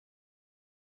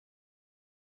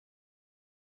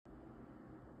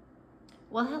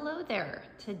Well, hello there.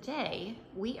 Today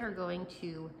we are going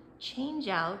to change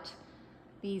out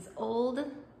these old,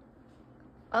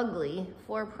 ugly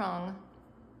 4-prong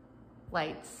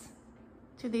lights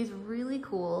to these really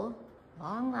cool,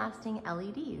 long-lasting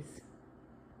LEDs.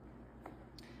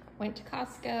 Went to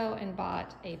Costco and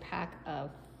bought a pack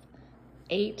of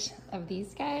 8 of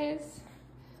these guys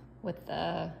with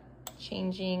the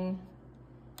changing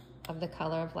of the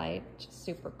color of light, which is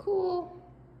super cool.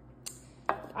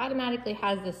 Automatically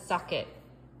has this socket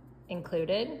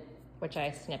included, which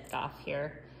I snipped off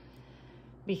here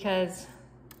because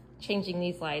changing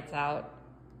these lights out,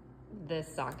 this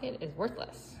socket is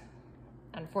worthless,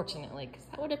 unfortunately, because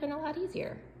that would have been a lot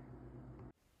easier.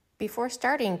 Before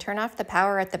starting, turn off the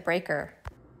power at the breaker.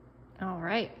 All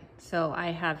right, so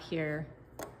I have here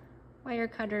wire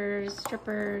cutters,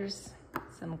 strippers,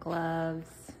 some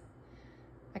gloves,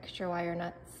 extra wire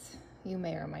nuts. You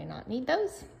may or may not need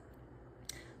those.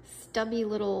 Stubby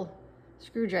little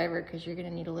screwdriver because you're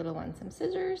gonna need a little one, some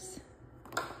scissors,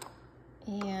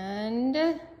 and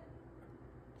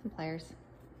some pliers.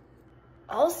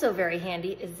 Also very handy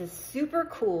is this super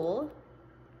cool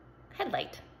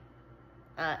headlight.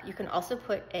 You can also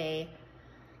put a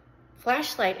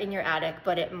flashlight in your attic,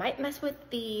 but it might mess with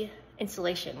the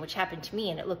insulation, which happened to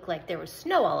me, and it looked like there was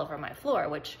snow all over my floor,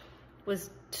 which was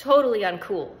totally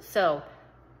uncool. So,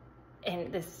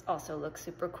 and this also looks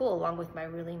super cool along with my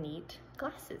really neat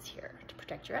glasses here to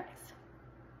protect your eyes.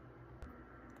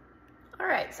 All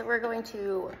right, so we're going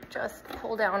to just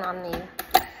pull down on the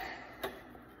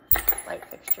light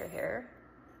fixture here.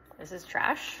 This is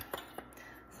trash.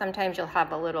 Sometimes you'll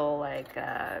have a little like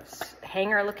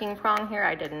hanger looking prong here.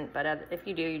 I didn't, but if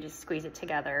you do, you just squeeze it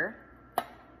together.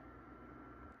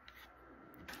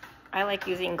 I like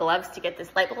using gloves to get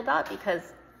this light bulb out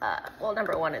because, well,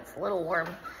 number one, it's a little warm.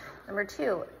 Number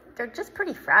two, they're just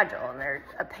pretty fragile and they're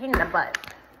a pain in the butt.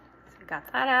 So we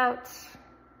got that out.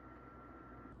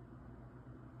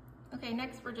 Okay,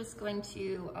 next we're just going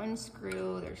to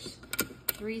unscrew. There's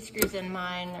 3 screws in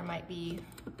mine. There might be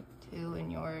 2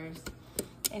 in yours.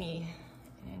 In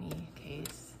any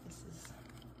case, this is,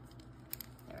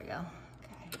 there we go.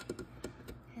 Okay.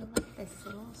 I love this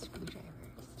little screwdriver.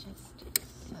 It's just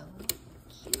so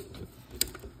cute.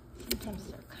 Sometimes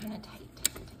they're kind of tight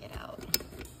to get out.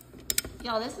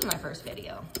 Y'all, this is my first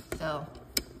video, so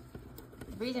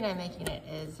the reason I'm making it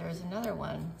is there's another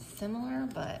one similar,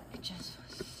 but it just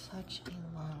was such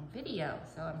a long video.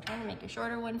 So I'm trying to make a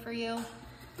shorter one for you,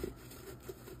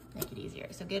 make it easier.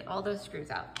 So get all those screws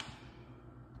out.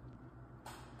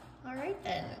 All right,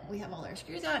 then we have all our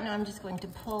screws out. Now I'm just going to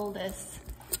pull this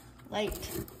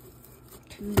light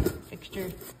tube,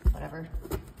 fixture, whatever,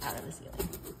 out of the ceiling.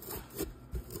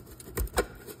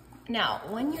 Now,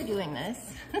 when you're doing this,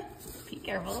 be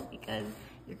careful because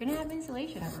you're gonna have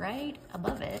insulation right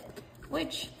above it,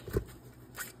 which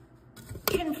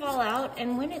can fall out,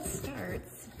 and when it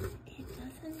starts, it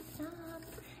doesn't stop.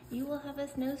 You will have a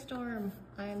snowstorm,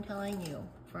 I am telling you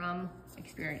from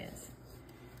experience.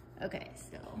 Okay,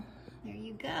 so there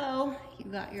you go. You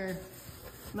got your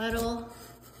metal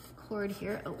cord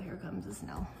here. Oh, here comes the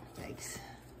snow. Yikes.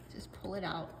 Just pull it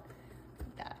out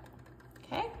like that,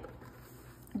 okay?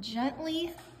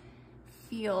 Gently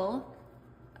feel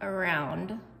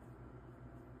around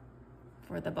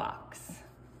for the box.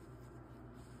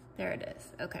 There it is,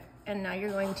 okay. And now you're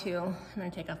going to, I'm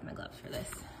gonna take off my gloves for this.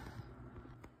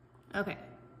 Okay,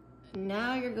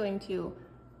 now you're going to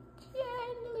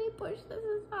gently push this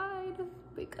aside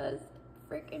because it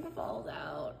freaking falls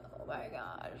out. Oh my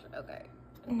gosh, okay.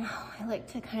 Now I like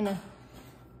to kind of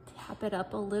tap it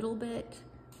up a little bit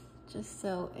just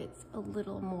so it's a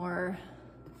little more,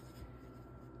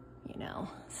 you know,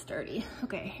 sturdy.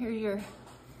 Okay, here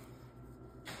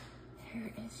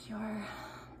is your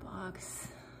box.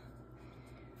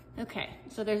 Okay,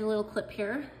 so there's a little clip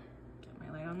here. Get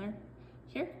my light on there.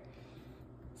 Here.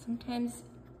 Sometimes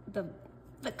the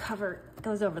cover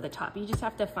goes over the top. You just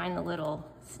have to find the little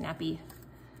snappy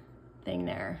thing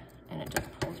there and it just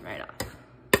pulls right off.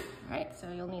 All right,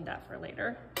 so you'll need that for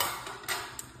later.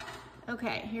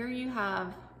 Okay, here you have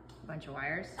a bunch of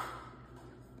wires.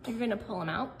 You're gonna pull them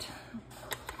out.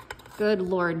 Good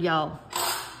Lord, y'all.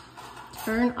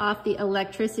 Turn off the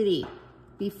electricity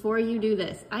before you do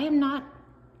this. I am not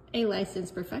a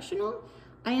licensed professional.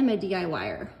 I am a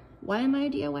DIYer. Why am I a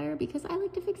DIYer? Because I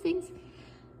like to fix things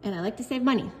and I like to save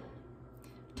money.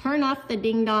 Turn off the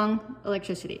ding dong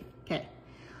electricity, okay.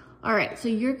 All right, so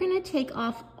you're gonna take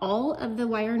off all of the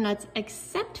wire nuts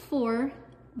except for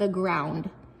the ground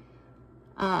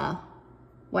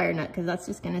wire nut, because that's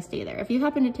just gonna stay there. If you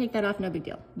happen to take that off, no big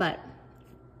deal, but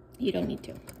you don't need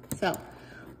to. So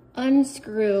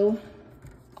unscrew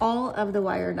all of the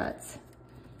wire nuts.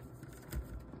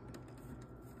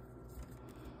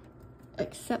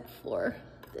 Except for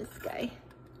this guy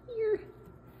here.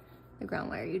 The ground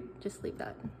wire, you just leave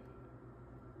that.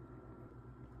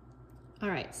 All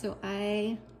right, so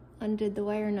I undid the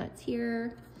wire nuts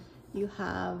here. You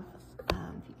have,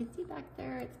 if you can see back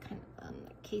there, it's kind of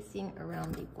the casing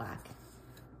around the black,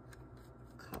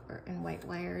 copper, and white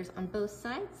wires on both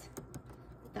sides.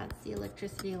 That's the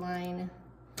electricity line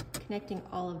connecting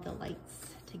all of the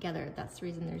lights together. That's the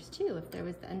reason there's two. If there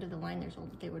was the end of the line,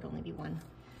 there would only be one.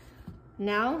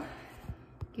 Now,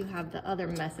 you have the other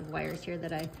mess of wires here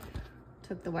that I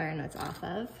took the wire nuts off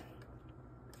of.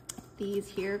 These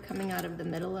here coming out of the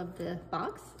middle of the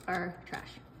box are trash.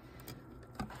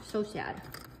 So sad.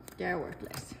 They're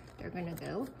worthless. They're gonna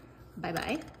go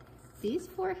bye-bye. These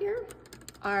four here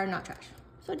are not trash,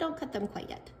 so don't cut them quite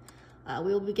yet.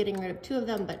 We will be getting rid of two of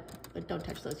them, but don't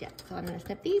touch those yet. So I'm gonna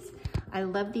snip these. I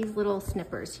love these little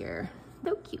snippers here.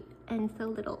 So cute and so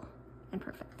little and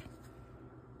perfect.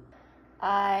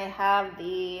 I have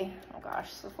the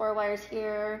four wires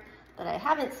here that I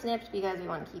haven't snipped because we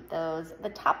want to keep those. The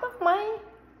top of my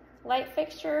light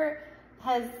fixture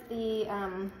has the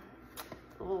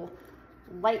little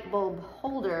light bulb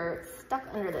holder stuck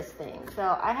under this thing.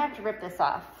 So I have to rip this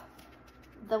off.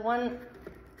 The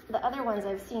other ones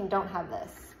I've seen don't have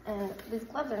this, and these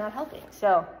gloves are not helping.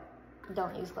 So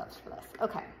don't use gloves for this.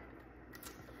 Okay,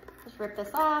 just rip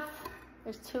this off.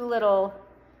 There's two little,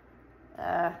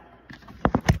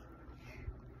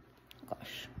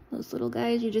 those little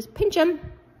guys, you just pinch them.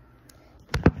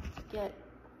 Get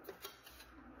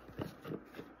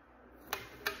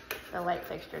the light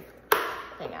fixture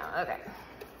thing out. Okay.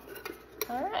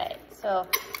 All right, so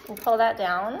you can pull that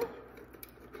down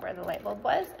where the light bulb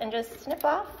was and just snip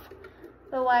off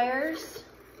the wires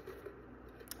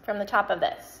from the top of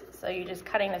this. So you're just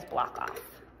cutting this block off.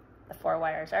 The four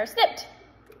wires are snipped.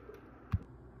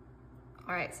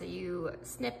 All right, so you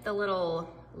snip the little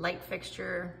light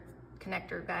fixture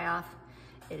connector guy off.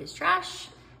 It is trash.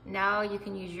 Now you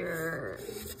can use your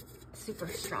super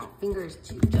strong fingers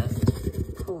to just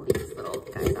pull these little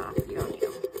guys off. You don't need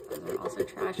them. Those are also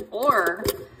trash. Or,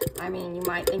 I mean, you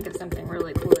might think of something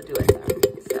really cool to do with them.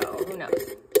 So who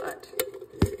knows? But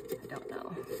I don't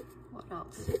know what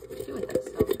else to do with this.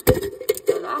 So take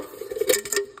those off.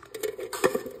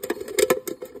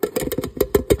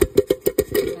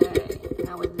 Okay.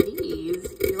 Now with these,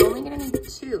 you're only gonna need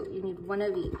two. You need one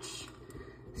of each.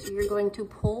 So you're going to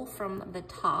pull from the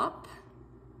top,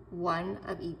 one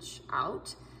of each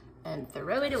out, and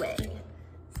throw it away.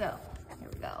 So, here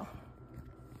we go.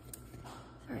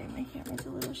 Sorry, my camera's a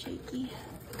little shaky.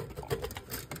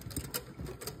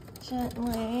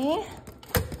 Gently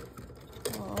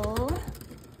pull.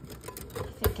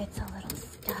 If it gets a little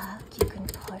stuck, you can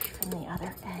push from the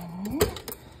other end.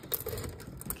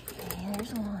 Okay,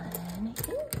 there's one, I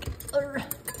think.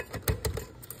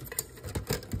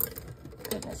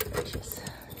 Goodness gracious.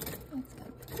 That's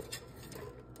good.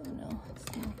 Oh no, it's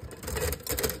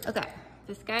not. Okay,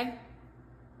 this guy,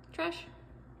 trash.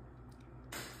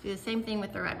 Do the same thing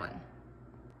with the red one.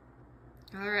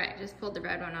 All right, just pulled the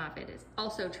red one off. It is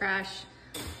also trash.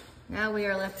 Now we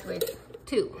are left with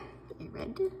two, a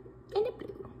red and a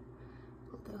blue.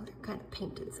 Although they're kind of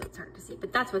painted, so it's hard to see,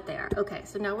 but that's what they are. Okay,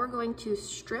 so now we're going to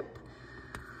strip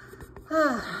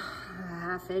a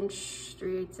 ½ inch,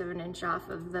 3/8 of an inch off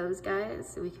of those guys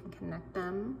so we can connect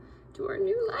them to our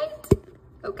new light.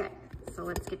 Okay, so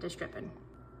let's get to stripping.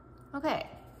 Okay,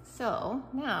 so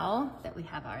now that we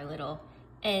have our little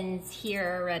ends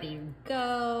here ready to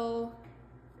go,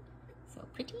 so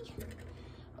pretty,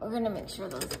 we're gonna make sure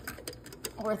those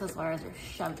worthless wires are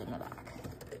shoved in the back.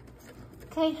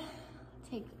 Okay,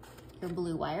 take your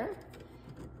blue wire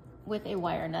with a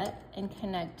wire nut and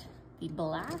connect the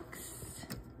blacks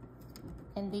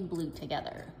and the blue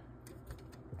together.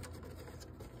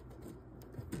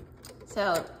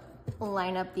 So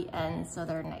line up the ends so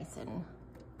they're nice and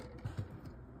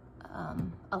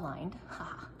aligned.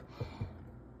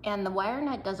 And the wire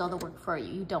nut does all the work for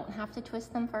you. You don't have to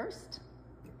twist them first.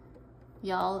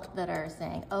 Y'all that are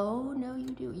saying, oh no you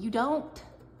do. You don't.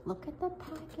 Look at the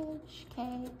package,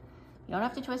 okay? You don't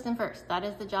have to twist them first. That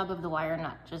is the job of the wire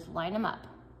nut. Just line them up.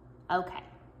 Okay,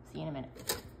 see you in a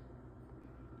minute.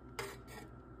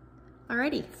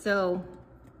 Alrighty, so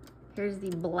here's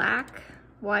the black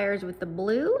wires with the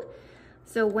blue.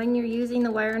 So when you're using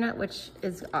the wire nut, which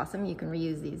is awesome, you can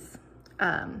reuse these.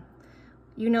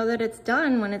 You know that it's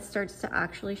done when it starts to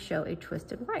actually show a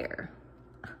twisted wire.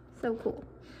 So cool.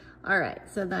 All right,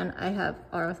 so then I have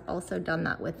also done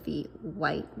that with the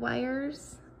white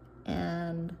wires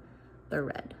and the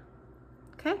red,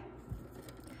 okay?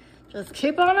 Just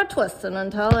keep on a twisting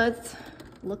until it's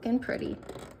looking pretty.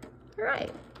 All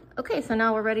right. Okay, so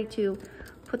now we're ready to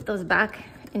put those back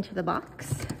into the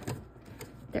box.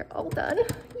 They're all done.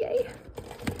 Yay.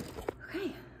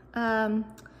 Okay.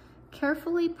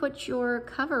 Carefully put your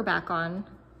cover back on,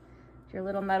 your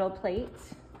little metal plate.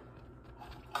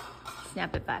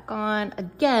 Snap it back on.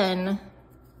 Again,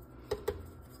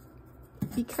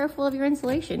 be careful of your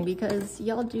insulation because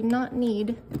y'all do not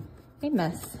need a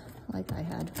mess like I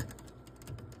had.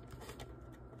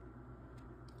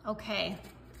 Okay,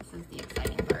 this is the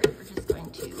exciting part. We're just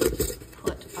going to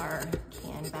put our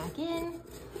can back in,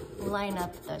 line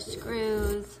up the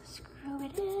screws, screw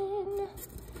it in.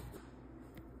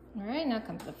 All right, now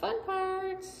comes the fun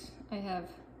part. I have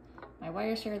my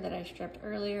wires here that I stripped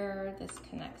earlier. This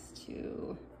connects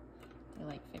to the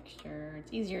light fixture.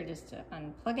 It's easier just to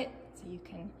unplug it so you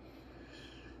can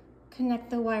connect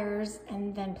the wires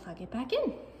and then plug it back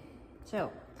in.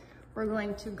 So we're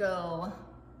going to go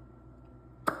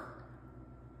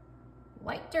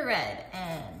white to red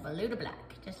and blue to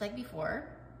black, just like before.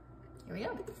 Here we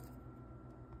go.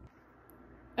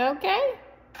 Okay,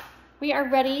 we are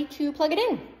ready to plug it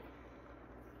in.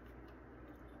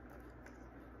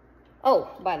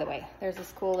 Oh, by the way, there's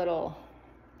this cool little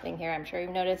thing here. I'm sure you've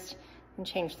noticed. You can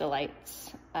change the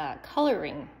lights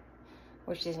coloring,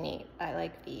 which is neat. I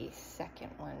like the second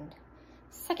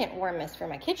warmest for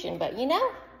my kitchen, but you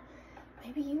know,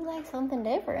 maybe you like something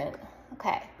different.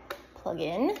 Okay, plug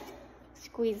in,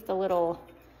 squeeze the little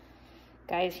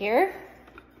guys here,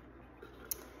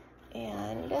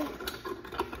 and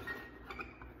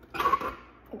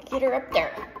get her up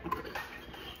there.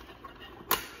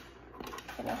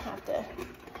 Gonna have to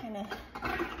kind of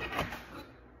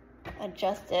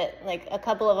adjust it. Like a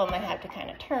couple of them I have to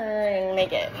kind of turn and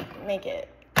make it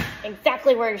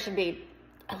exactly where it should be.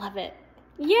 I love it.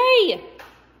 Yay!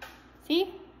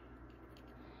 See?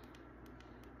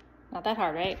 Not that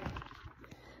hard, right?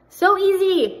 So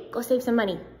easy. Go save some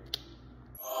money.